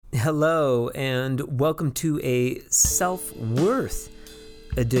Hello, and welcome to a self-worth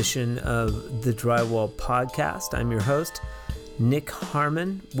edition of the Drywall Podcast. I'm your host, Nick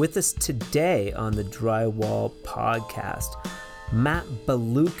Harmon. With us today on the Drywall Podcast, Matt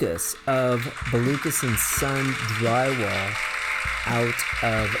Balukas of Balukas and Son Drywall out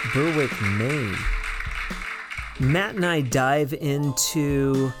of Berwick, Maine. Matt and I dive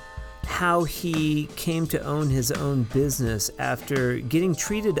into how he came to own his own business after getting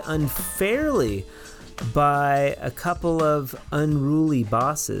treated unfairly by a couple of unruly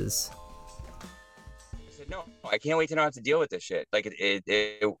bosses. I said, no, I can't wait to not have to deal with this shit. Like,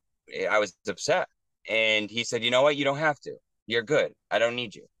 I was upset. And he said, you know what? You don't have to. You're good. I don't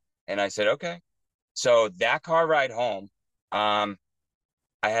need you. And I said, okay. So that car ride home, I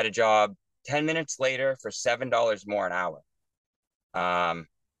had a job 10 minutes later for $7 more an hour.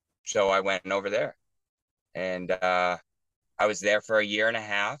 So I went over there, and I was there for a year and a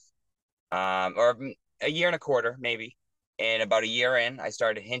half, or a year and a quarter, maybe. And about a year in, I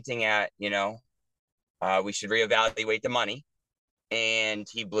started hinting at, we should reevaluate the money, and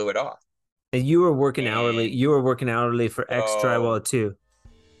he blew it off. And you were working hourly. You were working hourly for X Drywall too.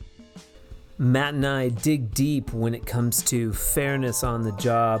 Matt and I dig deep when it comes to fairness on the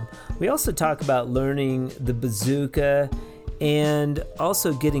job. We also talk about learning the bazooka and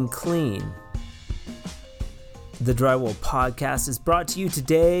also getting clean. The Drywall Podcast is brought to you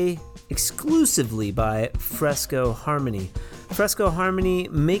today exclusively by Fresco Harmony. Fresco Harmony,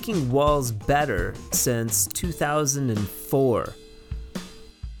 making walls better since 2004.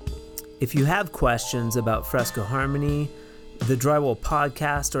 If you have questions about Fresco Harmony, the Drywall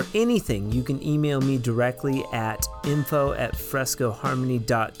Podcast, or anything, you can email me directly at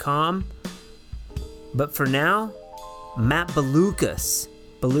info@frescoharmony.com. But for now, Matt Balukas,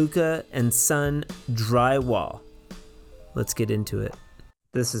 Balukas and Son Drywall. Let's get into it.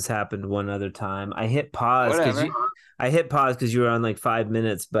 This has happened one other time. I hit pause because you were on like 5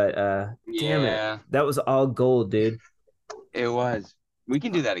 minutes, but damn it, that was all gold, dude. It was. We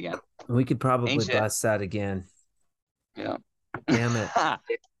can do that again. We could probably bust that again. Yeah. Damn it.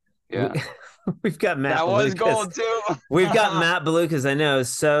 Yeah. We've got Matt That Balukas. was gold too. We've got Matt Balukas. I know, it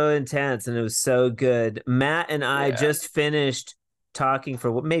was so intense and it was so good. Matt and I just finished talking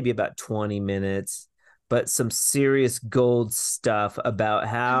for maybe about 20 minutes, but some serious gold stuff about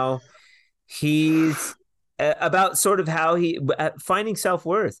how he's about sort of how he finding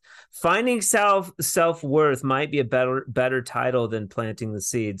self-worth. Finding self-worth might be a better title than planting the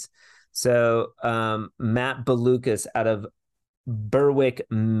seeds. So Matt Balukas out of Berwick,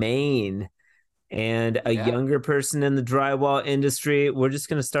 Maine, and a younger person in the drywall industry. We're just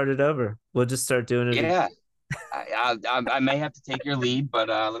going to start it over. We'll just start doing it. Yeah. I may have to take your lead, but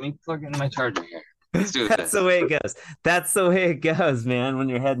let me plug in my charger here. Let's do this. That's the way it goes. That's the way it goes, man, when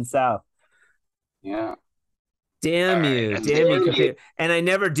you're heading south. Yeah. Damn you, computer. And I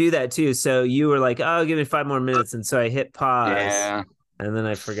never do that too. So you were like, oh, give me 5 more minutes. And so I hit pause. Yeah. And then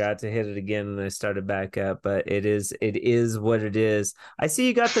I forgot to hit it again and I started back up. But it is what it is. I see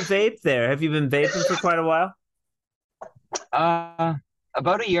you got the vape there. Have you been vaping for quite a while?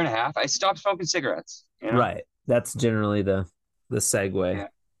 About a year and a half. I stopped smoking cigarettes. Right. That's generally the segue. Yeah.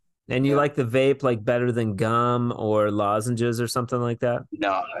 And you like the vape like better than gum or lozenges or something like that?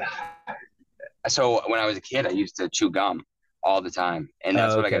 No. So when I was a kid, I used to chew gum all the time. And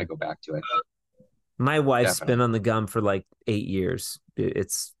that's what I got to go back to it. My wife's been on the gum for like 8 years.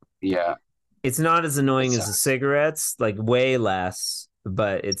 It's not as annoying as the cigarettes, like way less,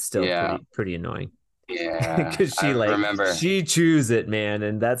 but it's still pretty annoying. Yeah, because she chews it, man,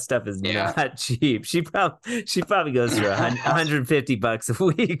 and that stuff is not cheap. She probably goes through $150 a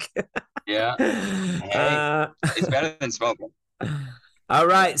week. Yeah, hey, it's better than smoking. All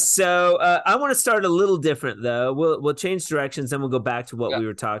right, so I want to start a little different though. We'll change directions, and we'll go back to what we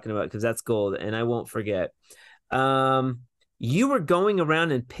were talking about because that's gold, and I won't forget. You were going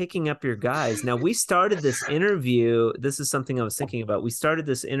around and picking up your guys. Now we started this interview. This is something I was thinking about. We started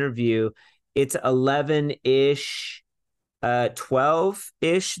this interview. It's 11-ish,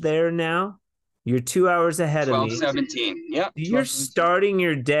 12-ish there now. You're 2 hours ahead of me. 12:17. Yeah. You're starting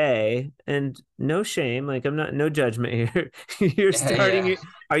your day, and no shame. Like no judgment here. You're starting.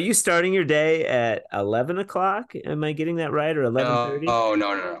 Are you starting your day at 11 o'clock? Am I getting that right, or 11:30? Oh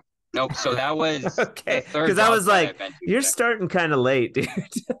no. Nope. So that was okay. Because I was like, you're starting kind of late, dude.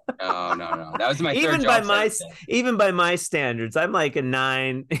 No. That was my third job. Even by my standards, I'm like a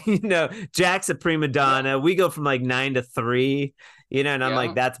 9. Jack's a prima donna. We go from like 9 to 3. And I'm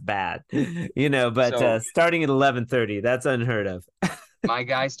like, that's bad. But starting at 11:30, that's unheard of. My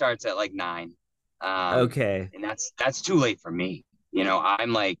guy starts at like 9. Okay. And that's too late for me.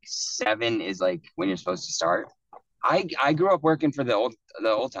 I'm like 7 is like when you're supposed to start. I grew up working for the old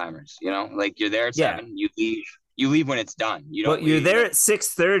timers, like you're there at Yeah. 7, you leave when it's done. You don't But you're leave. there at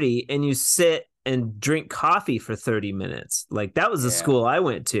 6:30 and you sit and drink coffee for 30 minutes. Like that was the school I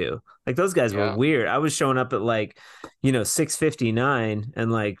went to. Like those guys were weird. I was showing up at like, 6:59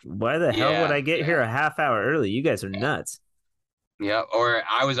 and like, why the hell would I get here a half hour early? You guys are nuts. Yeah. Or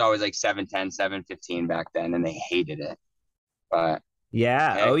I was always like 7:10, 7:15 back then, and they hated it. But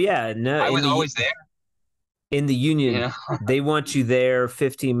yeah. hey, Oh yeah. No, I was always there. In the union, they want you there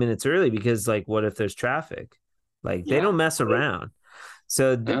 15 minutes early because like, what if there's traffic? Like they don't mess around.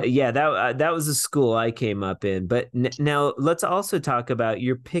 So that was a school I came up in. But now let's also talk about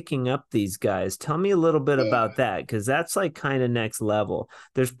you're picking up these guys. Tell me a little bit about that, because that's like kind of next level.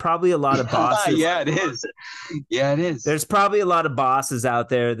 There's probably a lot of bosses. Yeah, it is. Yeah, it is. There's probably a lot of bosses out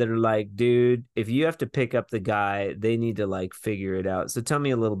there that are like, dude, if you have to pick up the guy, they need to like figure it out. So tell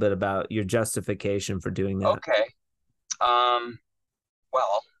me a little bit about your justification for doing that. Okay.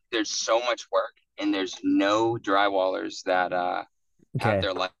 Well, there's so much work, and there's no drywallers that have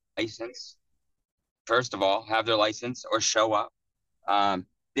their license. First of all, have their license or show up.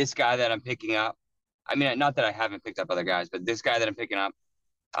 This guy that I'm picking up, I mean, not that I haven't picked up other guys, but this guy that I'm picking up,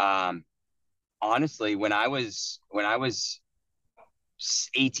 honestly, when I was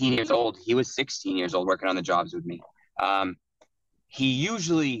 18 years old, he was 16 years old working on the jobs with me. He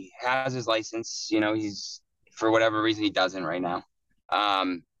usually has his license, he's, for whatever reason, he doesn't right now.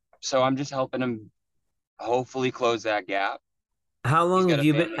 So I'm just helping him hopefully close that gap. How long have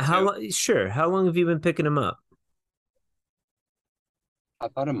you been? How long have you been picking him up?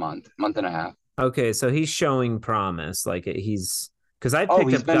 About a month and a half. Okay, so he's showing promise. Like because I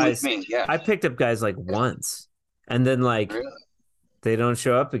picked up guys. I picked up guys like once, and then like they don't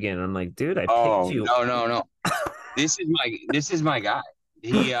show up again. I'm like, dude, I picked you. No. This is my guy.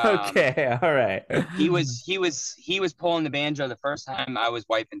 He okay, all right. He was pulling the banjo the first time I was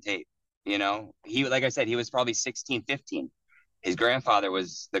wiping tape. He, like I said, he was probably 16, 15. His grandfather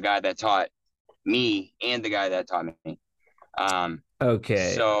was the guy that taught me and the guy that taught me.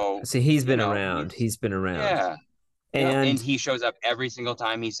 Okay. So he's been around. He's been around. Yeah. And he shows up every single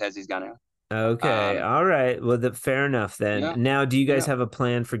time he says he's gonna. Okay. All right. Well, fair enough then. Yeah. Now, do you guys have a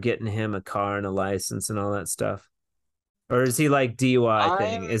plan for getting him a car and a license and all that stuff? Or is he like DUI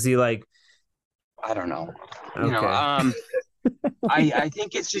thing? Is he like? I don't know. Okay. I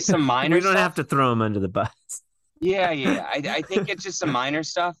think it's just some minor. We don't have to throw him under the bus. Yeah. I think it's just some minor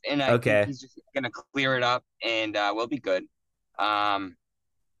stuff, and I think he's just gonna clear it up, and we'll be good. So I'm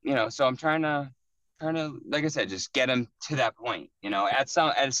trying to, like I said, just get him to that point. At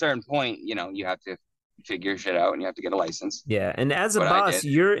a certain point, you have to figure shit out, and you have to get a license. Yeah, and as a boss,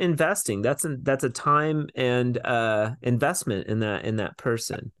 you're investing. That's a time and investment in that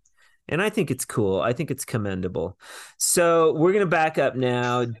person. And I think it's cool. I think it's commendable. So we're going to back up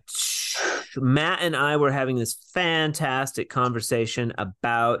now. Matt and I were having this fantastic conversation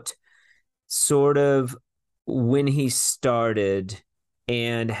about sort of when he started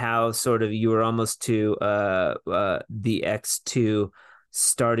and how sort of you were almost to the X2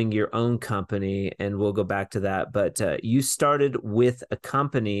 starting your own company. And we'll go back to that. But you started with a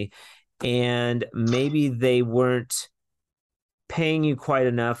company and maybe they weren't paying you quite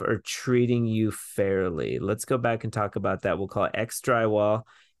enough or treating you fairly. Let's go back and talk about that. We'll call it X Drywall.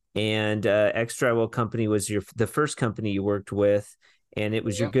 And X Drywall company was the first company you worked with, and it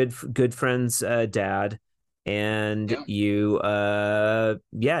was your good friend's dad. And you,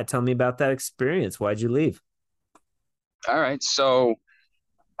 tell me about that experience. Why'd you leave? All right. So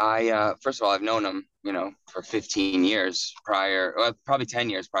I, first of all, I've known him, for 15 years prior, probably 10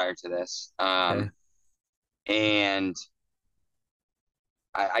 years prior to this. And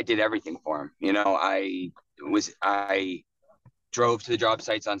I did everything for him. I drove to the job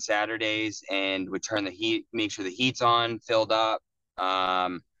sites on Saturdays and would turn the heat, make sure the heat's on, filled up.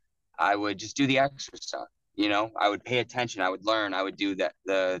 I would just do the extra stuff. I would pay attention. I would learn. I would do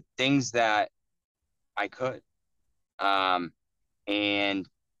the things that I could. And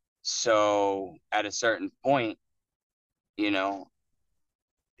so at a certain point,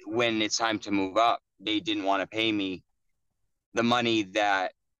 when it's time to move up, they didn't want to pay me the money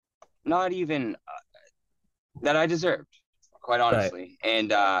that not even that I deserved, quite honestly.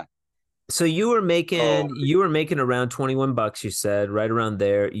 Right. And so you were making around $21, you said, right around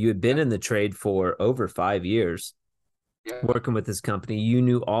there. You had been in the trade for over 5 years, working with this company. You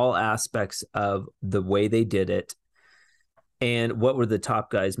knew all aspects of the way they did it. And what were the top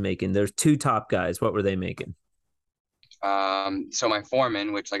guys making? There's 2 top guys. What were they making? So my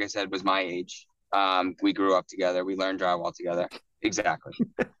foreman, which, like I said, was my age, We grew up together. We learned drywall together. Exactly.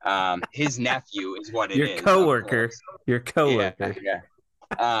 His nephew is what it Your is. coworker. Your coworker.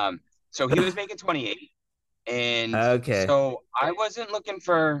 Yeah. So he was making 28. And Okay. so I wasn't looking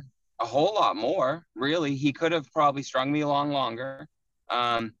for a whole lot more, really. He could have probably strung me along longer.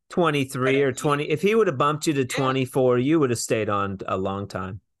 23 or 20. If he would have bumped you to 24, you would have stayed on a long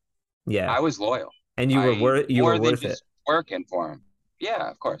time. Yeah. I was loyal. And you were worth it. Working for him. Yeah,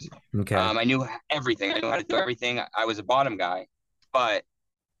 of course. Okay. I knew everything. I knew how to do everything. I was a bottom guy, but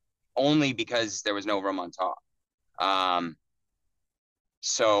only because there was no room on top. And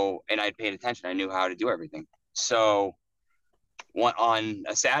I paid attention. I knew how to do everything. So on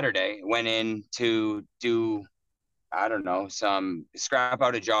a Saturday, went in to do, I don't know, some scrap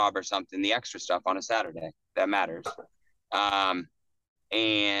out a job or something, the extra stuff on a Saturday that matters.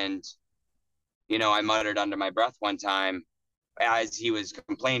 And, I muttered under my breath one time as he was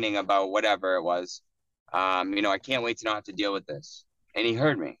complaining about whatever it was, I can't wait to not have to deal with this. And he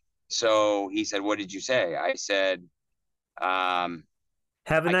heard me. So he said, "What did you say?" I said, "Have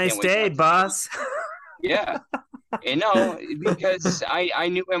a nice day, boss." Yeah. And because I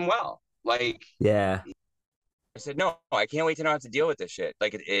knew him well. Like, yeah. I said, "No, I can't wait to not have to deal with this shit."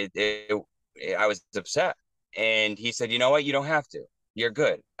 Like I was upset. And he said, "You know what? You don't have to. You're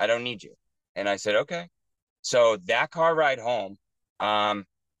good. I don't need you." And I said, "Okay." So that car ride home, I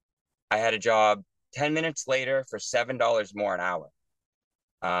had a job 10 minutes later for $7 more an hour.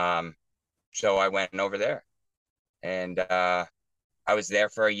 So I went over there, and I was there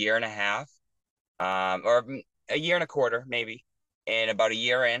for a year and a half, or a year and a quarter, maybe. And about a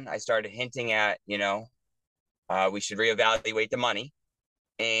year in, I started hinting at, we should reevaluate the money,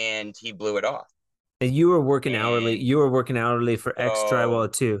 and he blew it off. And you were working hourly. You were working hourly for X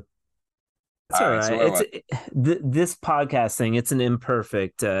Drywall too. It's all right. So this podcast thing. It's an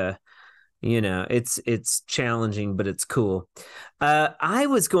imperfect. It's challenging, but it's cool. I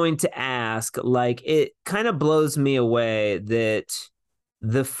was going to ask, like, it kind of blows me away that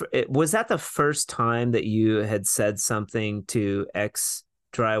was that the first time that you had said something to X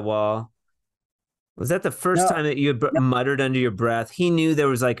Drywall? Was that the first time that you muttered under your breath? He knew there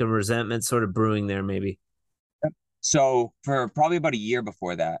was like a resentment sort of brewing there, maybe. So for probably about a year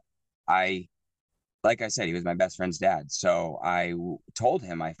before that, like I said, he was my best friend's dad. So I told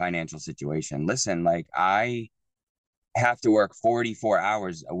him my financial situation. Listen, like, I have to work 44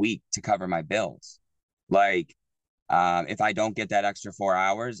 hours a week to cover my bills. Like, if I don't get that extra 4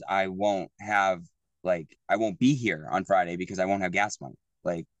 hours, I won't be here on Friday because I won't have gas money,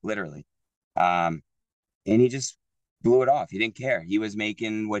 like, literally. And he just blew it off. He didn't care. He was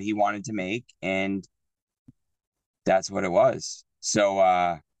making what he wanted to make, and that's what it was.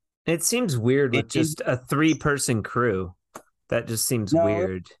 So, it seems weird with just a 3-person crew. That just seems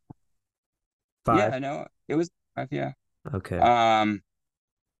weird. 5? Yeah, no, it was 5, yeah. Okay.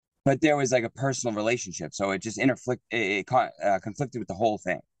 But there was like a personal relationship, so it just conflicted with the whole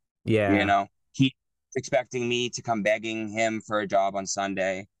thing. Yeah. He expecting me to come begging him for a job on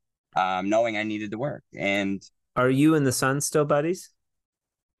Sunday, knowing I needed to work. And are you and the son still buddies?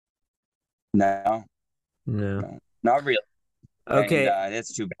 No, not really. Okay, and,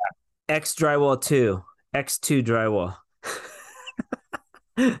 that's too bad. X Drywall 2, X2 Drywall.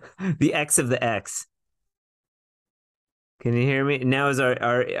 The X of the X. Can you hear me? Now is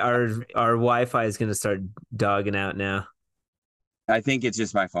our Wi-Fi is going to start dogging out now. I think it's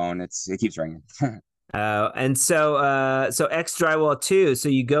just my phone. It keeps ringing. And so X Drywall 2. So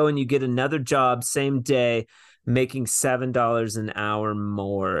you go and you get another job same day, making $7 an hour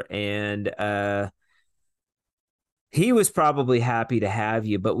more, and he was probably happy to have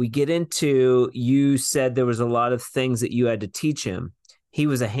you. But we get into, you said there was a lot of things that you had to teach him. He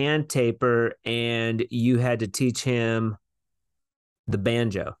was a hand taper, and you had to teach him the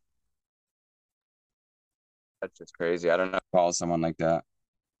banjo. That's just crazy. I don't know how to call someone like that.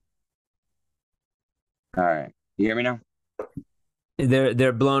 All right. You hear me now?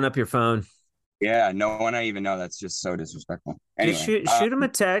 They're blowing up your phone. Yeah, no one I even know. That's just so disrespectful. Anyway, shoot him a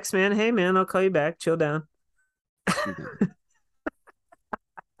text, man. Hey, man, I'll call you back. Chill down.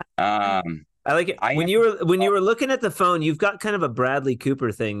 I like it. When you were looking at the phone, you've got kind of a Bradley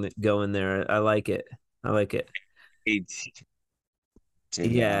Cooper thing going there. I like it.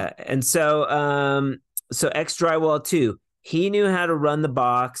 Yeah. And so X Drywall 2, he knew how to run the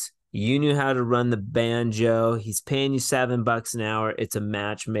box. You knew how to run the banjo. He's paying you $7 an hour. It's a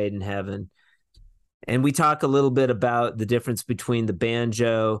match made in heaven. And we talk a little bit about the difference between the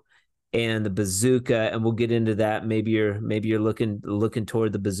banjo and the bazooka, and we'll get into that. Maybe you're looking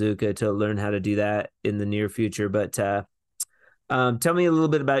toward the bazooka to learn how to do that in the near future. But Tell me a little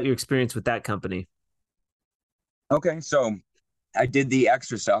bit about your experience with that company. Okay, so I did the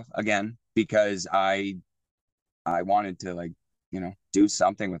extra stuff again because I wanted to do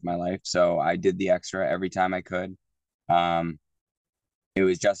something with my life. So I did the extra every time I could. Um, it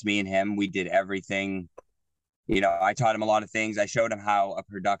was just me and him. We did everything. I taught him a lot of things. I showed him how a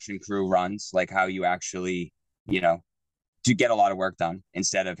production crew runs, like how you actually, to get a lot of work done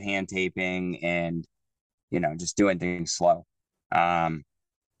instead of hand taping and, just doing things slow. And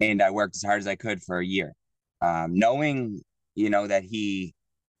I worked as hard as I could for a year, knowing, that he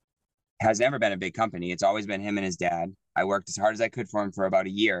has never been a big company. It's always been him and his dad. I worked as hard as I could for him for about a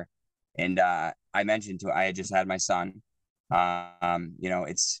year. And I had just had my son. I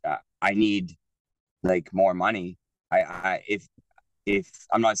need like more money. If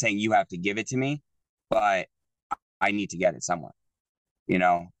I'm not saying you have to give it to me, but I need to get it somewhere,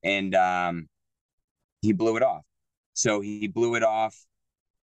 and he blew it off. So he blew it off,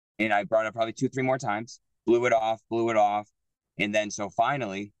 and I brought it probably 2-3 more times, blew it off. And then, so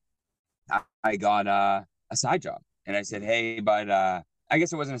finally I got a side job, and I said, hey, but I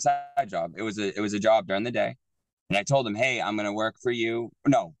guess it wasn't a side job. It was a job during the day. And I told him, hey, I'm going to work for you.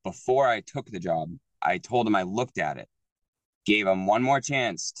 No, before I took the job, I told him I looked at it, gave him one more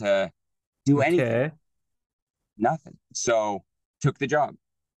chance to do anything. Nothing. So took the job.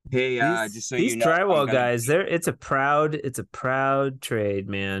 Hey, just so these you know, drywall guys, it's a proud trade,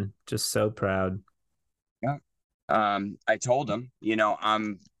 man. Just so proud. Yeah. I told him,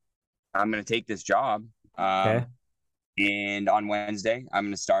 I'm going to take this job. Okay. And on Wednesday, I'm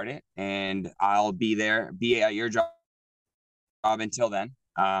going to start it, and I'll be at your job until then.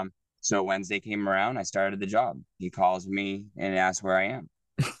 So Wednesday came around, I started the job. He calls me and asks where I am.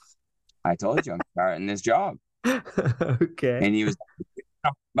 I told you I'm starting this job. Okay. And he was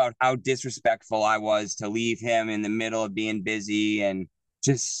about how disrespectful I was to leave him in the middle of being busy, and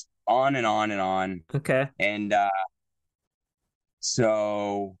just on and on and on. Okay. And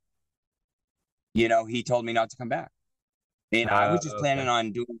so, he told me not to come back. And I was just planning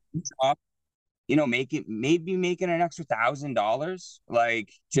on doing the job, maybe making an extra $1,000,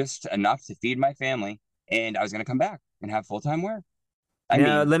 like just enough to feed my family. And I was going to come back and have full-time work.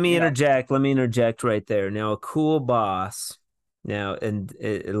 Let me interject. Let me interject right there. Now, a cool boss. Now, and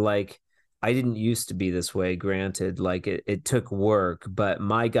I didn't used to be this way, granted, like it took work, but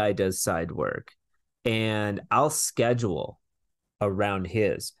my guy does side work, and I'll schedule around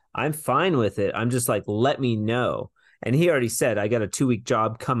his. I'm fine with it. I'm just like, let me know. And he already said, I got a 2-week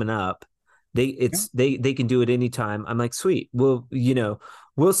job coming up. They can do it anytime. I'm like, sweet. We'll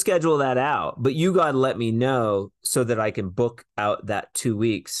schedule that out, but you got to let me know so that I can book out that 2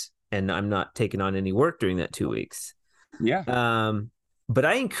 weeks, and I'm not taking on any work during that 2 weeks. Yeah. But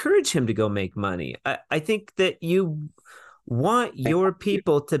I encourage him to go make money. I think that you want your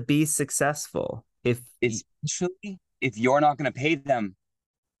people to be successful. Especially if you're not going to pay them.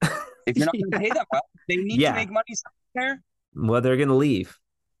 If you're not going to pay them well, they need to make money somewhere. Well, they're going to leave.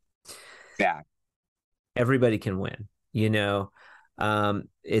 Yeah. Everybody can win.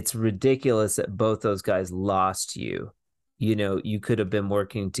 It's ridiculous that both those guys lost you. You could have been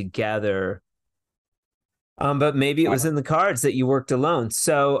working together. But maybe it was in the cards that you worked alone.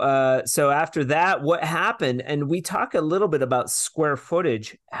 So after that, what happened? And we talk a little bit about square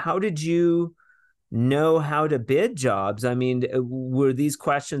footage. How did you know how to bid jobs? I mean, were these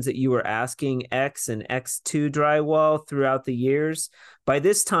questions that you were asking X and X2 drywall throughout the years? By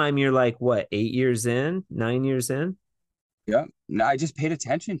this time, you're like, what, 8 years in, 9 years in? Yeah. No, I just paid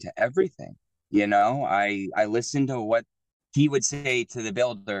attention to everything. I listened to what he would say to the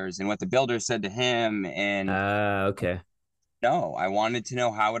builders and what the builders said to him. And okay. No, I wanted to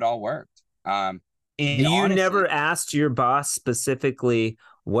know how it all worked. You never asked your boss specifically,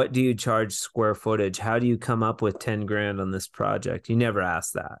 what do you charge square footage? How do you come up with 10 grand on this project? You never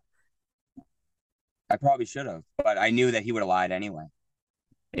asked that. I probably should have, but I knew that he would have lied anyway.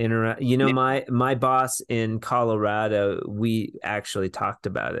 My boss in Colorado, we actually talked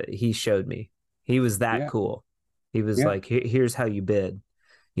about it. He showed me. He was that cool. He was like, here's how you bid.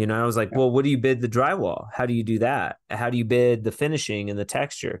 I was like, well, what do you bid the drywall? How do you do that? How do you bid the finishing and the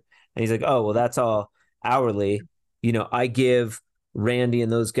texture? And he's like, oh, well, that's all hourly. I give Randy and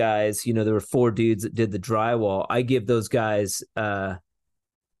those guys, there were 4 dudes that did the drywall. I give those guys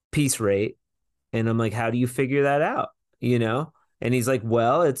piece rate. And I'm like, how do you figure that out? And he's like,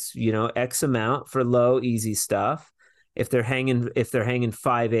 well, it's, X amount for low, easy stuff. If they're hanging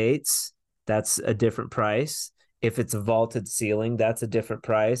 5/8, that's a different price. If it's a vaulted ceiling, that's a different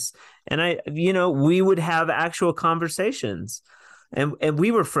price. And we would have actual conversations. And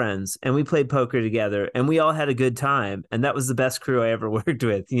we were friends and we played poker together and we all had a good time. And that was the best crew I ever worked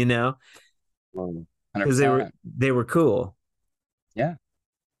with, you know, Well, because 100%. they were cool. Yeah.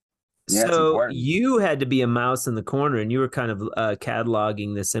 Yeah, it's So important. you had to be a mouse in the corner and you were kind of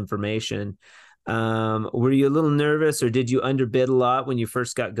cataloging this information. Were you a little nervous or did you underbid a lot when you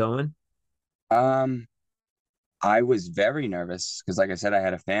first got going? Um, I was very nervous because, like I said, I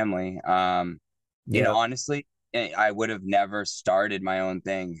had a family. And Yeah. honestly, I would have never started my own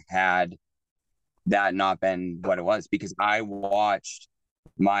thing had that not been what it was, because I watched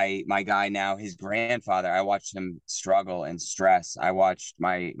my guy now, his grandfather, I watched him struggle and stress. I watched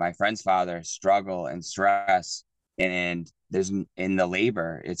my friend's father struggle and stress. And there's in the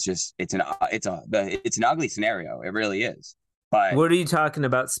labor, it's just it's an ugly scenario. It really is. But What are you talking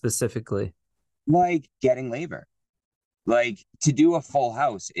about specifically? like getting labor, like to do a full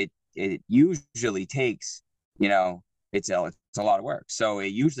house, it usually takes, it's a lot of work. So it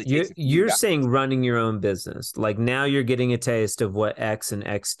usually takes a few You're guys. saying running your own business. Like now you're getting a taste of what X and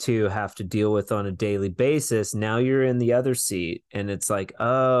X2 have to deal with on a daily basis. Now you're in the other seat and it's like,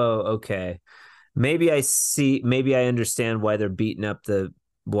 oh, okay. Maybe I understand why they're beating up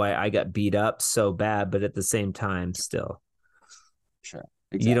why I got beat up so bad, but at the same time, still, Sure,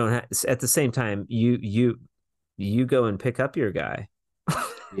 you don't exactly. have, at the same time, you go and pick up your guy.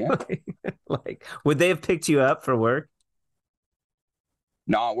 Yeah. Like, would they have picked you up for work?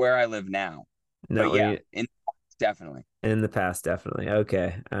 Not where I live now, but No, yeah, definitely. in the past, definitely.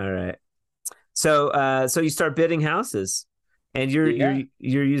 Okay. All right. So so you start bidding houses and Yeah.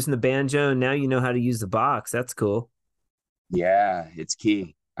 you're using the banjo and now you know how to use the box. That's cool. Yeah, it's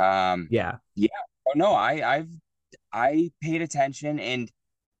key. Yeah. Yeah. Oh no, I paid attention, and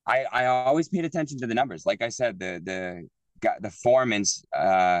I always paid attention to the numbers. Like I said, the foreman's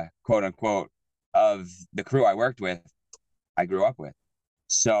quote unquote of the crew I worked with, I grew up with.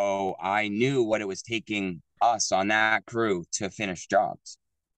 So I knew what it was taking us on that crew to finish jobs.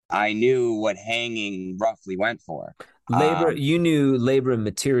 I knew what hanging roughly went for. You knew labor and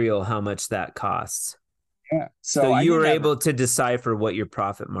material, how much that costs. Yeah. So So I you didn't were ever. able to decipher what your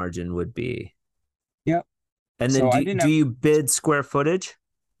profit margin would be. Yep. And then So I didn't do ever. you bid square footage?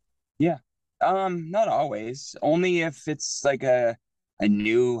 Yeah. Not always. Only if it's like a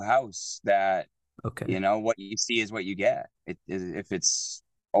new house that, Okay. what you see is what you get. If it's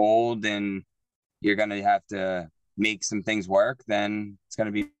old and you're gonna have to make some things work, then it's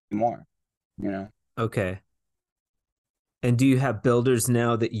gonna be more, you know. Okay. And do you have builders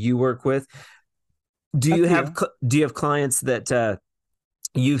now that you work with? A few. Do you have clients that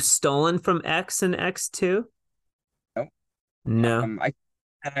you've stolen from X and X2? Nope. No. I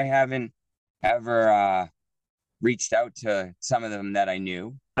haven't ever reached out to some of them that I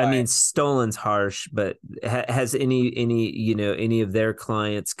knew, I mean, but stolen's harsh, but has any of their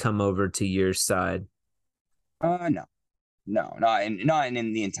clients come over to your side? no. No, not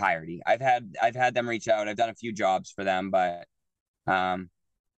in the entirety. I've had them reach out. I've done a few jobs for them, but um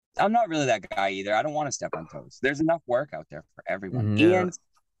I'm not really that guy either. I don't want to step on toes. There's enough work out there for everyone. No. And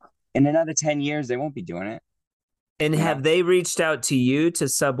in another 10 years, they won't be doing it, And you have know. they reached out to you to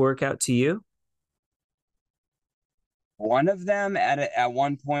sub work out to you? One of them at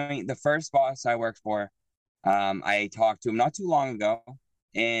one point, the first boss I worked for, I talked to him not too long ago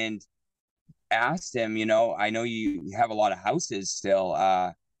and asked him, I know you have a lot of houses still,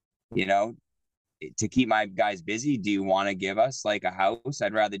 you know, to keep my guys busy, do you want to give us like a house?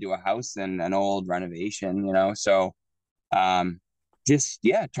 I'd rather do a house than an old renovation. So just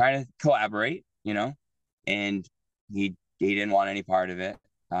yeah, trying to collaborate, and he didn't want any part of it.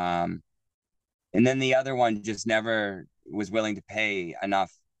 And then the other one just never was willing to pay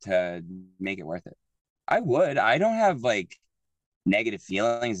enough to make it worth it. I don't have like negative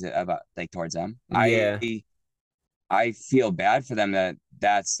feelings about like towards them. Yeah. I feel bad for them that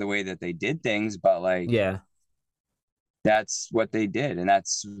that's the way that they did things, but like Yeah. that's what they did and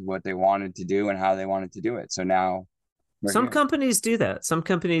that's what they wanted to do and how they wanted to do it. So now we're Some here. companies do that. Some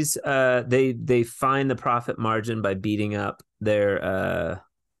companies they find the profit margin by beating up their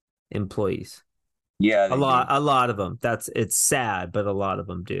employees. Yeah, they do. A lot of them. It's sad, but a lot of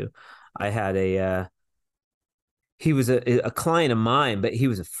them do. I had he was a client of mine, but he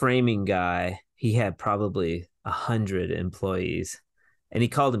was a framing guy. He had probably 100 employees, and he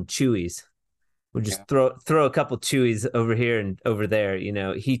called them Chewies. Would Yeah. just throw a couple Chewies over here and over there.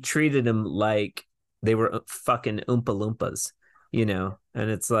 He treated them like they were fucking Oompa Loompas. And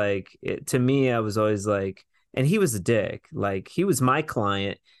it's like to me, I was always like, and he was a dick. Like he was my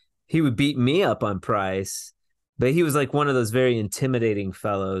client. He would beat me up on price, but he was like one of those very intimidating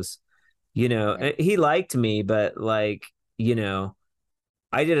fellows. Right. He liked me, but like,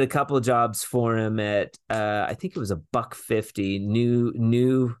 I did a couple of jobs for him at I think it was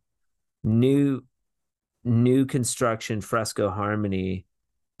 $150 new construction Fresco Harmony,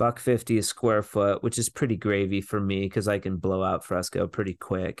 $150 a square foot, which is pretty gravy for me because I can blow out Fresco pretty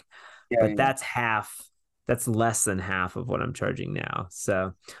quick. Yeah, But yeah. that's less than half of what I'm charging now.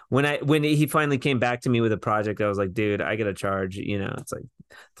 So when he finally came back to me with a project, I was like, dude, I gotta charge, it's like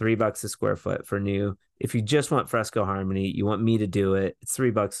 $3 a square foot for new. If you just want Fresco Harmony, you want me to do it, it's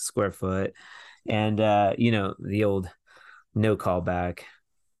 $3 a square foot. And the old no callback.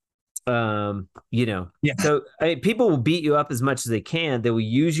 Yeah. So people will beat you up as much as they can. They will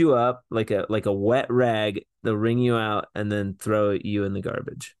use you up like a wet rag. They'll wring you out and then throw you in the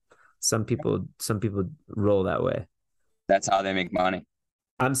garbage. Some people roll that way. That's how they make money.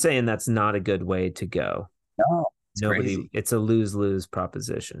 I'm saying that's not a good way to go. No, it's crazy. It's a lose-lose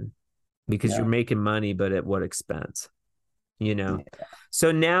proposition because you're making money, but at what expense? Yeah.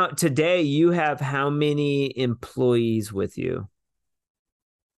 So now today you have how many employees with you?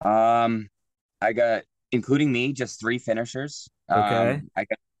 I got, including me, just 3 finishers. Okay. I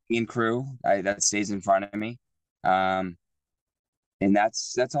got me and crew that stays in front of me. And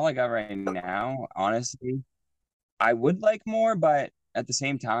that's all I got right now. Honestly, I would like more, but at the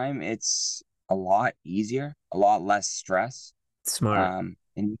same time, it's a lot easier, a lot less stress. Smart.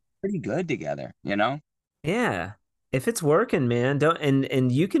 And pretty good together, Yeah. If it's working, man, don't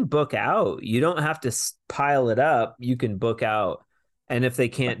and you can book out. You don't have to pile it up. You can book out. And if they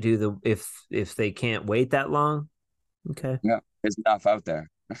can't if they can't wait that long, okay. Yeah, there's enough out there.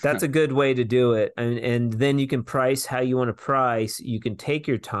 That's a good way to do it. And then you can price how you want to price. You can take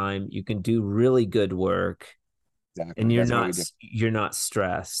your time. You can do really good work. Exactly. And you're not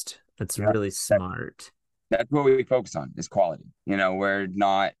stressed. That's really smart. That's what we focus on is quality. We're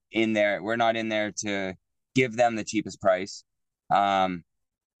not in there to give them the cheapest price.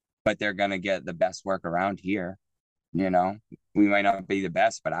 But they're gonna get the best work around here. We might not be the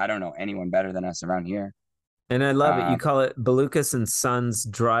best, but I don't know anyone better than us around here. And I love it. You call it Balukas and Son's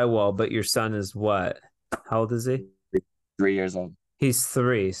Drywall, but your son is what? How old is he? 3 years old. He's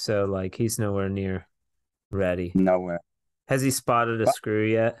 3, so like he's nowhere near ready. Nowhere. Has he spotted a screw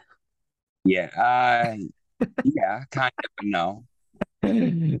yet? Yeah. Yeah, kind of. No.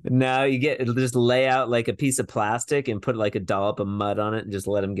 No, it'll just lay out like a piece of plastic and put like a dollop of mud on it and just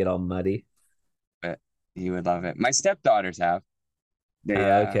let him get all muddy. But he would love it. My stepdaughters have. They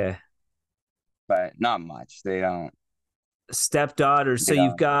okay. But not much. They don't. Stepdaughters. So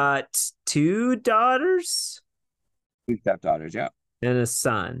you've got 2 daughters? 2 stepdaughters, yeah. And a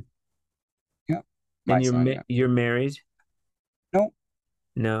son. Yeah. And you're married?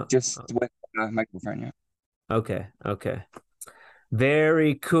 No. Just with my girlfriend, yeah. Okay.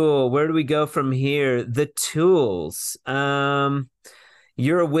 Very cool. Where do we go from here? The tools.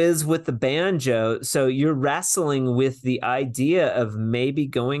 You're a whiz with the banjo, so you're wrestling with the idea of maybe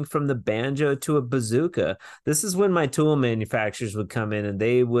going from the banjo to a bazooka. This is when my tool manufacturers would come in and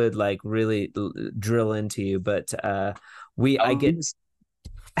they would like really drill into you. But I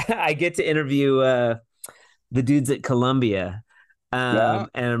get to interview the dudes at Columbia. And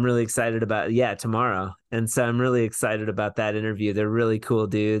I'm really excited about tomorrow. And so I'm really excited about that interview. They're really cool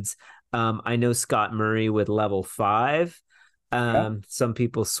dudes. I know Scott Murray with Level 5. Some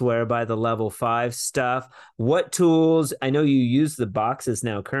people swear by the Level 5 stuff. What tools? I know you use the boxes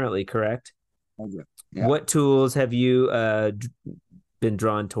now currently, correct? Yeah. What tools have you been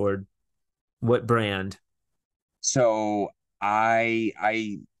drawn toward? What brand? So my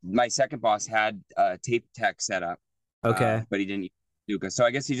second boss had a Tape Tech set up. Okay. But he didn't use bazooka. So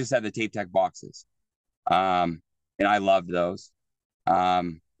I guess he just had the Tape Tech boxes. And I loved those.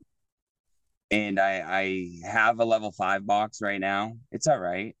 And I have a Level 5 box right now. It's all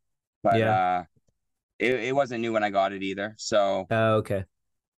right. But it wasn't new when I got it either. So okay.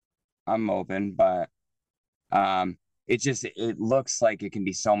 I'm open, but it looks like it can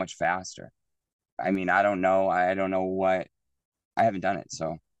be so much faster. I mean, I don't know. I haven't done it,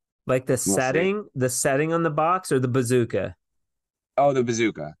 so like the setting on the box or the bazooka? Oh, the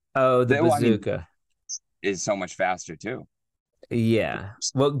bazooka. Oh, the bazooka is so much faster too. Yeah.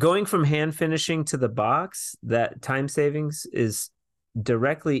 Well, going from hand finishing to the box, that time savings is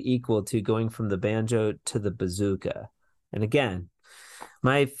directly equal to going from the banjo to the bazooka. And again,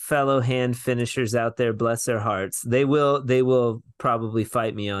 my fellow hand finishers out there, bless their hearts, they will probably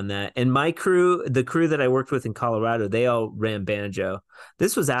fight me on that. And my crew, the crew that I worked with in Colorado, they all ran banjo.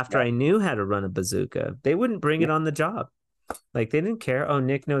 This was after I knew how to run a bazooka. They wouldn't bring it on the job. Like they didn't care. Oh,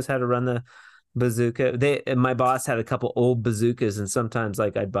 Nick knows how to run the bazooka. My boss had a couple old bazookas, and sometimes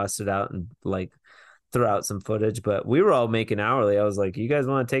like I'd bust it out and like throw out some footage, but we were all making hourly. I was like, you guys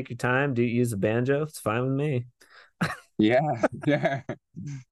want to take your time? Do you use a banjo? It's fine with me. Yeah. Yeah.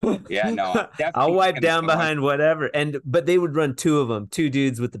 Yeah. No, I'll definitely wipe gonna down show up. behind whatever. But they would run two of them, two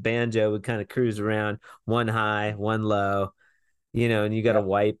dudes with the banjo would kind of cruise around, one high, one low, and you got a Yeah.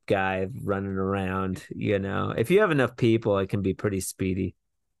 wipe guy running around, If you have enough people, it can be pretty speedy.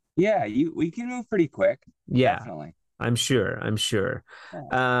 Yeah. We can move pretty quick. Yeah, Definitely. I'm sure. I'm sure.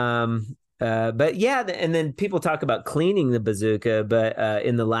 Yeah. But yeah, and then people talk about cleaning the bazooka, but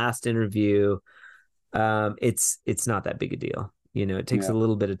in the last interview, it's not that big a deal. It takes a Yeah.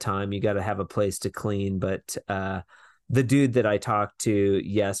 little bit of time. You got to have a place to clean. But the dude that I talked to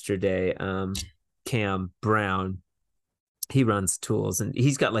yesterday, Cam Brown, he runs tools, and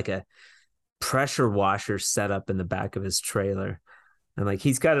he's got like a pressure washer set up in the back of his trailer. And like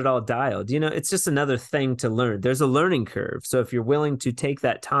he's got it all dialed. It's just another thing to learn. There's a learning curve. So if you're willing to take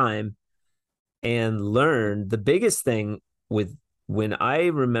that time and learn, the biggest thing with when I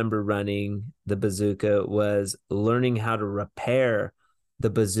remember running the bazooka was learning how to repair the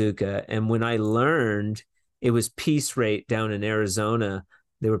bazooka. And when I learned, it was piece rate down in Arizona.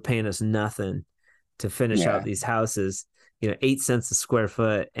 They were paying us nothing to finish out Yeah. these houses, 8 cents a square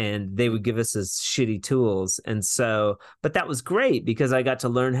foot, and they would give us as shitty tools. And so, but that was great because I got to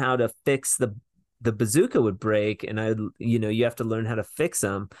learn how to fix the bazooka would break, and you have to learn how to fix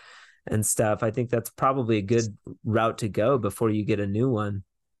them and stuff. I think that's probably a good route to go before you get a new one.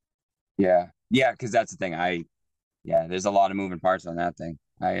 Yeah. Yeah. Cause that's the thing. There's a lot of moving parts on that thing.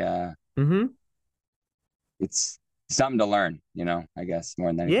 It's something to learn, I guess more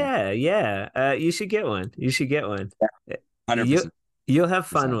than anything. Yeah. You should get one. You should get one. Yeah. You 100%. you'll have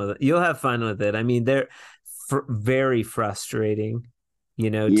fun with it. You'll have fun with it. I mean, they're very frustrating,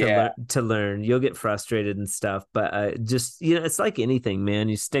 Yeah. to learn. You'll get frustrated and stuff, but just it's like anything, man.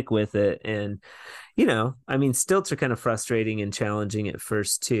 You stick with it, and I mean, stilts are kind of frustrating and challenging at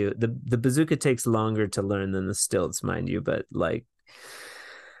first too. The bazooka takes longer to learn than the stilts, mind you, but like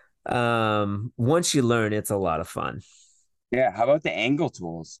once you learn, it's a lot of fun. Yeah. How about the angle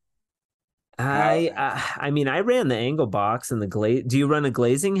tools? How, I mean, I ran the angle box and the glaze. Do you run a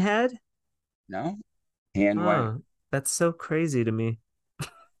glazing head? no? Hand wipe. Oh, that's so crazy to me.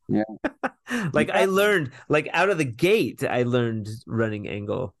 Yeah. Like I Yeah. learned, like out of the gate, I learned running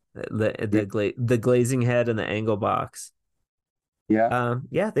angle, the glazing head and the angle box. Yeah.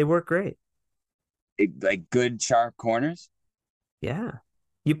 Yeah, they work great. Like good sharp corners. Yeah,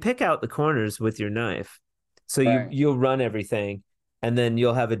 you pick out the corners with your knife, so Right. you'll run everything, and then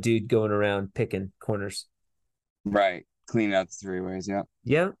you'll have a dude going around picking corners. Right. Clean out the three ways. Yeah.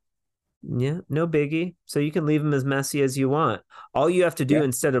 Yeah, yeah, no biggie. So you can leave them as messy as you want. All you have to do Yeah.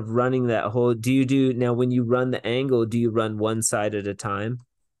 instead of running that whole, do you do now when you run the angle, do you run one side at a time?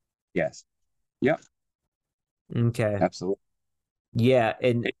 Yes. Yep. Okay. Absolutely. Yeah,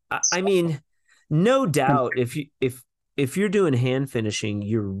 and I mean, no doubt if you're doing hand finishing,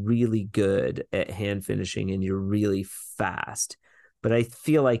 you're really good at hand finishing and you're really fast. But I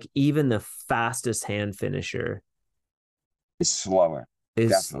feel like even the fastest hand finisher It's slower.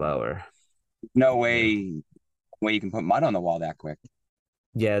 is Definitely. slower. No way you can put mud on the wall that quick.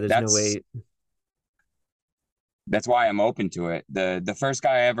 Yeah, there's no way. That's why I'm open to it. The first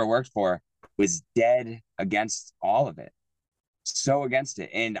guy I ever worked for was dead against all of it. So against it.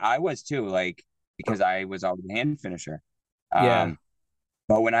 And I was too, like, because I was always a hand finisher. Yeah.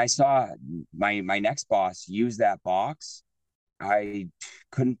 But when I saw my next boss use that box, I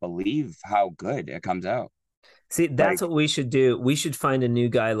couldn't believe how good it comes out. See, that's Like, what we should do. We should find a new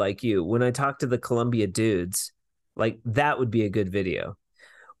guy like you. When I talk to the Columbia dudes, like that would be a good video.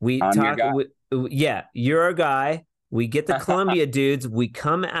 We I'm your talk, guy. yeah, you're our guy. We get the Columbia dudes. We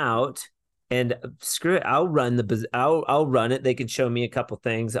come out and screw it. I'll run it. They can show me a couple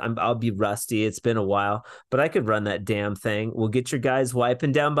things. I'll be rusty. It's been a while, but I could run that damn thing. We'll get your guys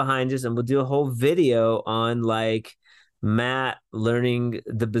wiping down behind us, and we'll do a whole video on like Matt learning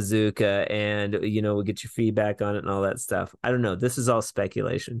the bazooka, and we'll get your feedback on it and all that stuff. I don't know. This is all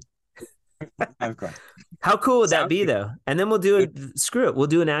speculation. Of course. How cool would that Sounds be, good. though? And then we'll do screw it. We'll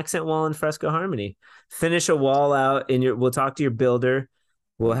do an accent wall in Fresco Harmony. Finish a wall out we'll talk to your builder.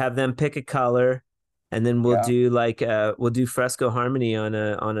 We'll have them pick a color, and then we'll Yeah. do we'll do Fresco Harmony on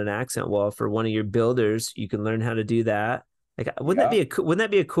an accent wall for one of your builders. You can learn how to do that. Like, wouldn't that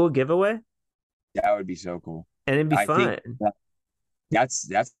be a cool giveaway? That would be so cool. And it'd be I fun. think that's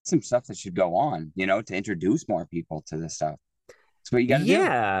some stuff that should go on, to introduce more people to this stuff. That's what you got to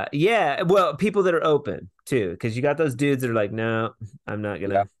do. Yeah. Well, people that are open too, because you got those dudes that are like, no, I'm not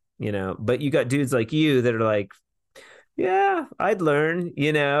gonna, but you got dudes like you that are like, Yeah, I'd learn,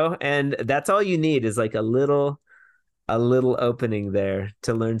 and that's all you need is like a little opening there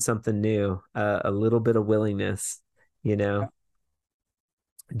to learn something new, a little bit of willingness, you know.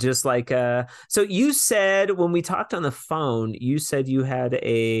 Just like so you said when we talked on the phone, you said you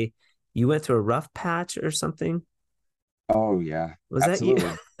went through a rough patch or something. Oh yeah, Was that you?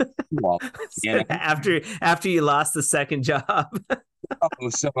 absolutely. Well, you know. after you lost the second job. Oh,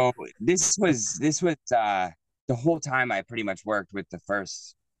 so this was the whole time I pretty much worked with the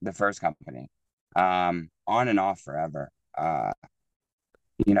first company, on and off forever. We're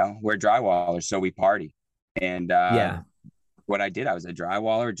drywallers, so we party. And Yeah, what I did, I was a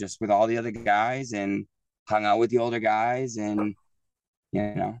drywaller just with all the other guys and hung out with the older guys and,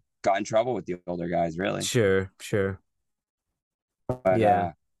 got in trouble with the older guys, really. sure, sure. But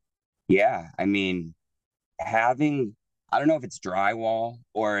Yeah. yeah, I mean, having, I don't know if it's drywall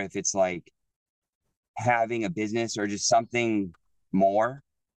or if it's like having a business or just something more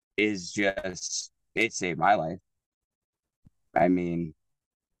it saved my life. I mean,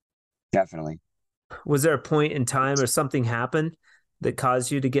 definitely. Was there a point in time or something happened that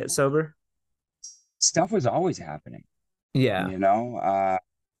caused you to get sober? Stuff was always happening, Yeah, you know,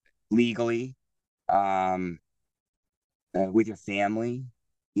 legally, um, with your family,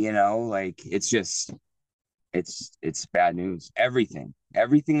 like it's bad news. Everything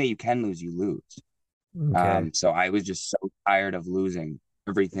that you can lose, you lose. okay. So I was just so tired of losing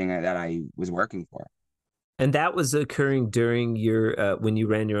everything that I was working for. And that was occurring during your when you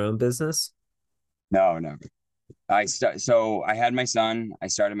ran your own business? No, no. So I had my son, I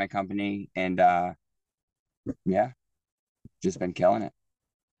started my company and yeah, just been killing it.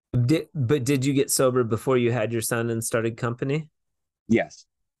 But did you get sober before you had your son and started company? Yes.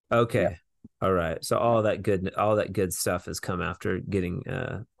 Yeah. Okay. All right. So Yeah. all that good stuff has come after getting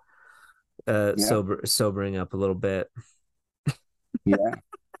Yeah. sobering up a little bit. Yeah.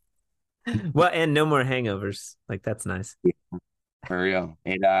 Well, and no more hangovers. Like that's nice. Yeah, for real.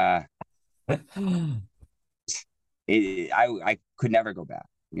 I could never go back,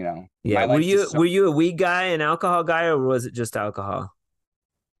 Yeah. My Were life's you just so. were you a weed guy, an alcohol guy, or was it just alcohol?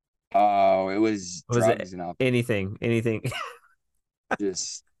 Oh, it was Was it drugs and alcohol. anything? Anything?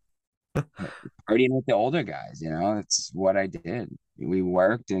 Just partying with the older guys, that's what I did. We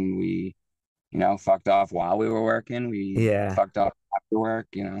worked and we, fucked off while we were working. We Yeah. fucked off after work,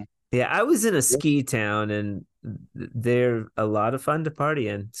 Yeah. I was in a Yeah. ski town and they're a lot of fun to party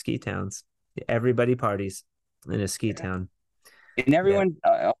in ski towns. Everybody parties in a ski town. And Yeah. everyone,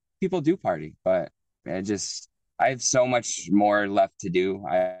 people do party, but I have so much more left to do.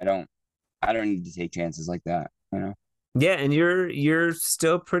 I don't need to take chances like that. Yeah, and you're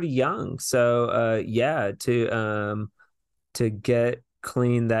still pretty young. So yeah, to get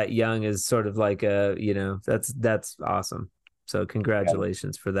clean that young is sort of like that's awesome. So Yeah.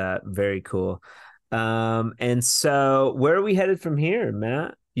 congratulations for that. Very cool. And so where are we headed from here,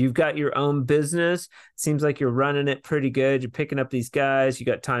 Matt? You've got your own business. Seems like you're running it pretty good. You're picking up these guys. You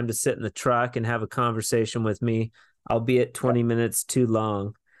got time to sit in the truck and have a conversation with me, albeit 20 minutes too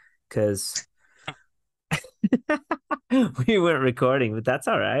long because we weren't recording, but that's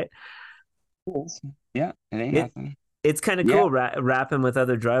all right. Yeah, it ain't It nothing. it's kind of Yeah, cool rapping with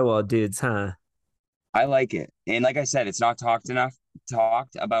other drywall dudes, huh? I like it. And like I said, it's not talked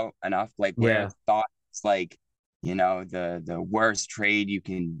about enough, like where Yeah, thought it's like, the worst trade you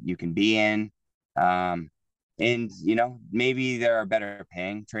can be in. Um, and maybe there are better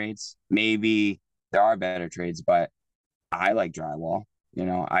paying trades. Maybe there are better trades, but I like drywall.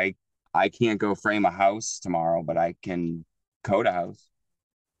 I can't go frame a house tomorrow, but I can coat a house.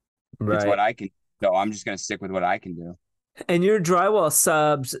 It's what right. I can. So I'm just gonna stick with what I can do. And your drywall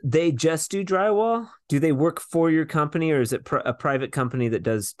subs, they just do drywall? Do they work for your company, or is it a private company that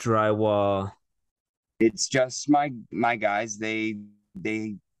does drywall? It's just my guys. They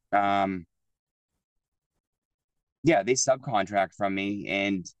um yeah, they subcontract from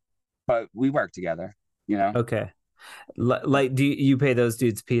me but we work together, you know. Okay. Like, do you pay those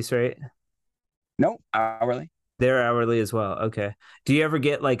dudes piece rate? No, hourly. They're hourly as well. Okay. Do you ever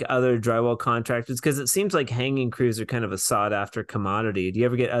get like other drywall contractors? Because it seems like hanging crews are kind of a sought after commodity. Do you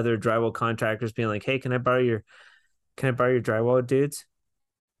ever get other drywall contractors being like, "Hey, can I borrow your drywall dudes?"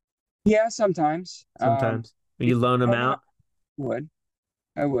 Yeah, sometimes. Sometimes you loan them No, no, out. would.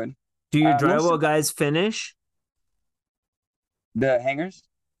 I would. Do your Most of drywall guys finish? the hangers?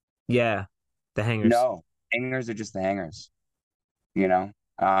 Yeah, the hangers. No. Hangers are just the hangers, you know.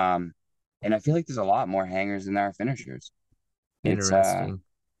 Um, and I feel like there's a lot more hangers than there are finishers. It's Interesting.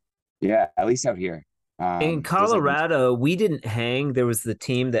 yeah, at least out here. In There's like Colorado, we didn't hang. There was the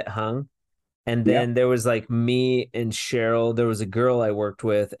team that hung. And Yeah. then there was like me and Cheryl. There was a girl I worked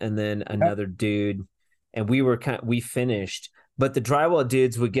with, and then Yeah. another dude. And we finished. But the drywall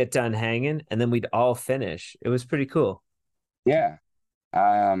dudes would get done hanging, and then we'd all finish. It was pretty cool. Yeah.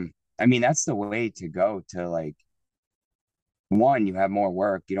 I mean, that's the way to go to like one, you have more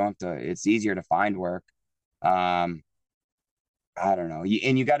work. You don't have to, it's easier to find work. Um, I don't know.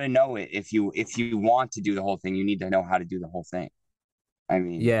 And you got to know it. If you want to do the whole thing, you need to know how to do the whole thing. I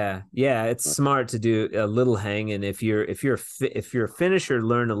mean, Yeah, yeah, it's smart to do a little hanging. If you're a finisher,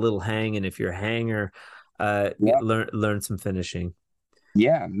 learn a little hanging. If you're a hanger, yeah, learn some finishing.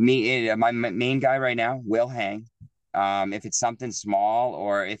 yeah. My main guy right now will hang. If it's something small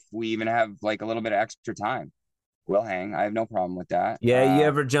or if we even have like a little bit of extra time, we'll hang. I have no problem with that. Yeah, you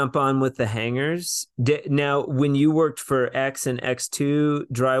ever jump on with the hangers? Now, when you worked for X and X2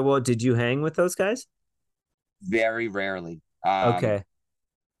 drywall, did you hang with those guys? Very rarely. Okay,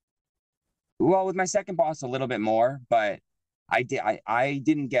 Well, with my second boss, a little bit more, but I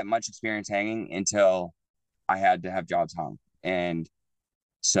didn't get much experience hanging until I had to have jobs hung, and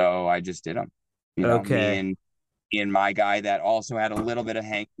so I just did them. Me okay, and my guy that also had a little bit of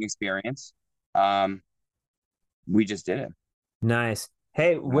hanging experience. Um, we just did it. nice.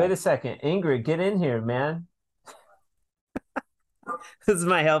 Hey, Uh, wait a second, Ingrid, get in here, man. This is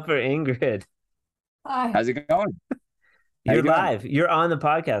my helper, Ingrid. Hi. how's it going? How You're you doing? live. You're on the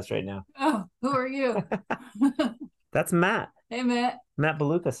podcast right now. Oh, who are you? That's Matt. Hey, Matt. Matt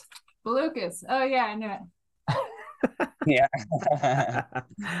Balukas. Balukas. Oh, yeah, I know it. Yeah.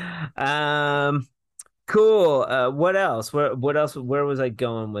 Cool. What else? What else? Where was I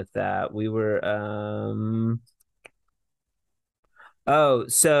going with that? We were oh,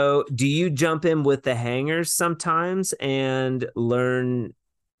 so do you jump in with the hangers sometimes and learn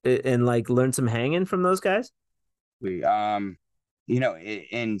some hanging from those guys? We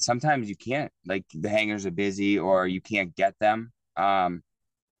and sometimes you can't, like the hangars are busy or you can't get them.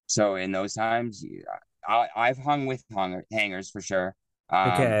 So in those times, I've hung with hangers for sure.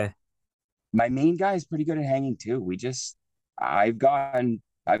 Um, Okay. my main guy is pretty good at hanging too. I've gotten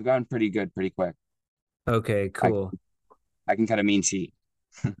pretty good pretty quick. Okay, I cool. I can cut a mean sheet.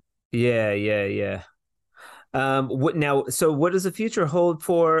 Yeah, yeah, yeah. What now? So, what does the future hold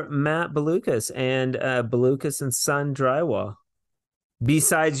for Matt Balukas and Balukas and Son Drywall?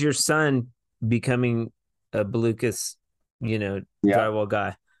 Besides your son becoming a Balukas, Yeah, drywall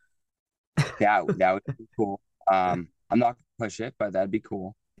guy. that would be cool. I'm not gonna push it, but that'd be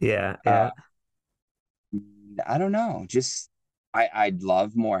cool. Yeah, Uh, yeah. I don't know. Just I'd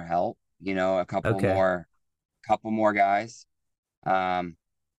love more help. Okay. Couple more guys. Um,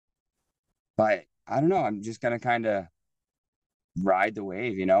 but I don't know. I'm just gonna kind of ride the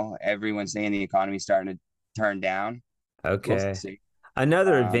wave. Everyone's saying the economy's starting to turn down. We'll Okay. see.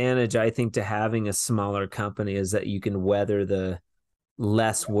 Another Um, advantage, I think, to having a smaller company is that you can weather the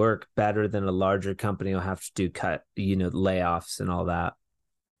less work better than a larger company will have to do layoffs and all that.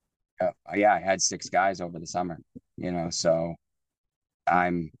 yeah, I had 6 guys over the summer. So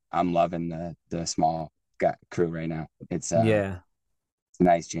I'm loving the small crew right now. Yeah. It's a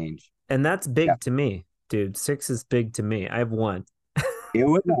nice change. And that's Yeah, big to me, dude. 6 is big to me. I have one. it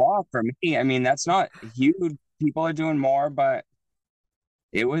was a lot for me. I mean, that's not huge. People are doing more, but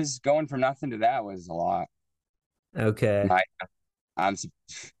it was going from nothing to that was a lot. Okay. My I'm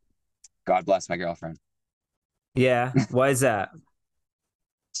God bless my girlfriend. Yeah. Why is that?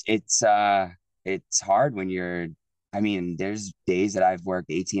 It's it's hard when I mean, there's days that I've worked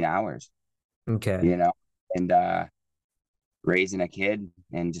 18 hours, Okay. you know, and raising a kid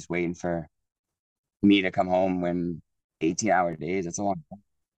and just waiting for me to come home when 18-hour days, that's a long time.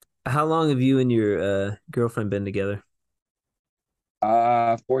 How long have you and your girlfriend been together?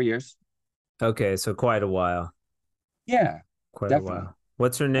 4 years. Okay, so quite a while. Yeah, Quite a definitely. while.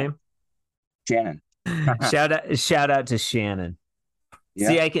 What's her Yeah. name? Shannon. Shout out to Shannon. Yeah,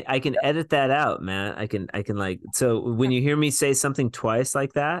 See, I can edit that out, man. I can so when you hear me say something twice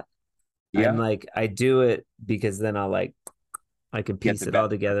like that, I'm yeah. like I do it because then I can Get piece the it all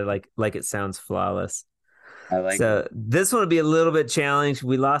best. together like it sounds flawless. I like it. So this one will be a little bit challenged.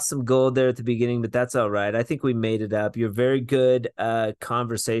 We lost some gold there at the beginning, but that's all right. I think we made it up. You're a very good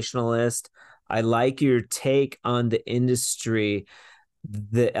conversationalist. I like your take on the industry,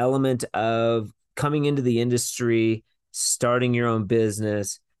 the element of coming into the industry, starting your own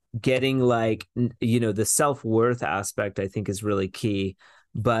business, getting the self-worth aspect, I think is really key.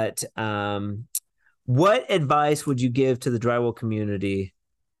 But what advice would you give to the drywall community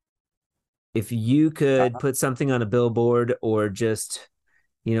if you could Uh, put something on a billboard or just,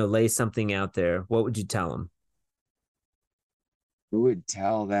 lay something out there? What would you tell them? who would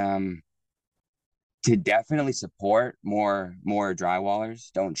tell them? to definitely support more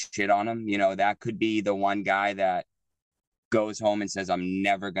drywallers. Don't shit on them. You know, that could be the one guy that goes home and says, I'm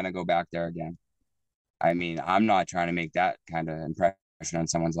never going to go back there again. I mean, I'm not trying to make that kind of impression on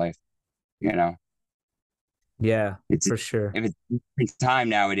someone's life, you know? Yeah, for sure. If it's time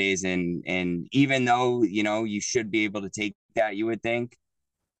nowadays, and even though, you know, you should be able to take that, you would think,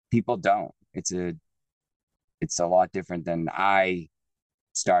 people don't. It's a lot different than I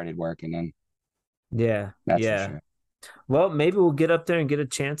started working in. Yeah. That's yeah. for sure. Well, maybe we'll get up there and get a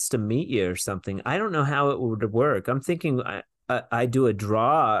chance to meet you or something. I don't know how it would work. I'm thinking I do a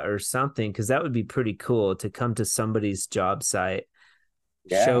draw or something, because that would be pretty cool to come to somebody's job site,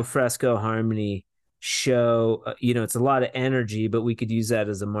 show Fresco Harmony, show, you know, it's a lot of energy, but we could use that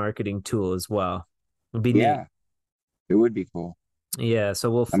as a marketing tool as well. It'd be neat. It would be cool. Yeah, so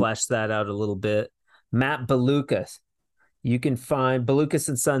we'll flesh that out a little bit. Matt Balukas. You can find Balukas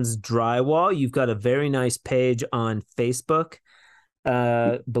and Sons Drywall. You've got a very nice page on Facebook,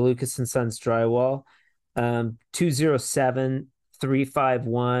 Balukas and Sons Drywall,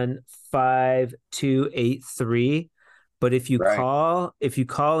 207-351-5283. But if you call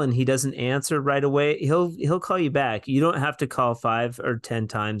and he doesn't answer right away, he'll call you back. You don't have to call 5 or 10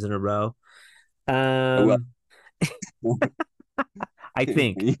 times in a row. I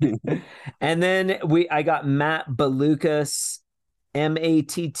think. And then I got Matt Balukas,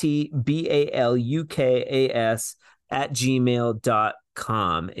 MattBalukas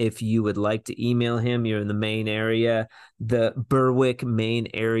 @gmail.com. If you would like to email him, you're in the Maine area, the Berwick, Maine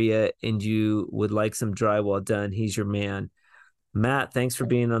area, and you would like some drywall done, he's your man. Matt, thanks for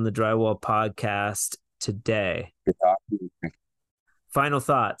being on the Drywall Podcast today. Good talking to you. Final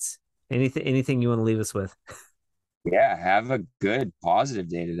thoughts. Anything you want to leave us with? Yeah, have a good, positive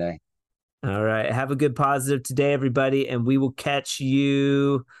day today. All right. Have a good, positive today, everybody. And we will catch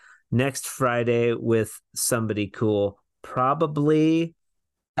you next Friday with somebody cool. Probably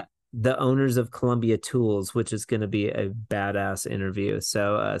the owners of Columbia Tools, which is going to be a badass interview.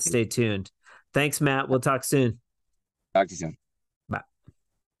 So stay tuned. Thanks, Matt. We'll talk soon. Talk to you soon. Bye.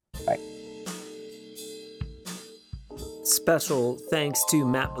 Bye. Special thanks to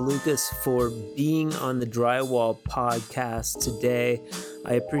Matt Balukas for being on the Drywall Podcast today.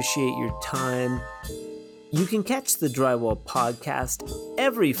 I appreciate your time. You can catch the Drywall Podcast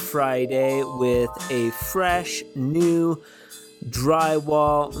every Friday with a fresh, new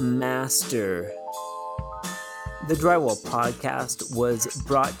drywall master. The Drywall Podcast was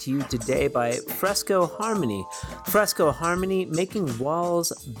brought to you today by Fresco Harmony. Fresco Harmony, making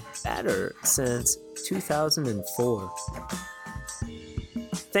walls better since 2004.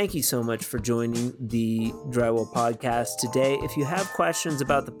 Thank you so much for joining the Drywall Podcast today. If you have questions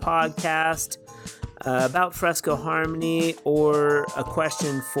about the podcast, about Fresco Harmony, or a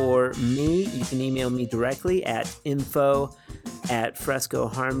question for me, you can email me directly at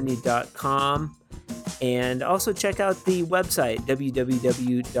info@frescoharmony.com. And also check out the website,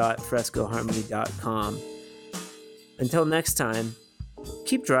 www.frescoharmony.com. Until next time,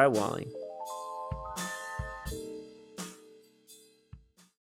 keep drywalling.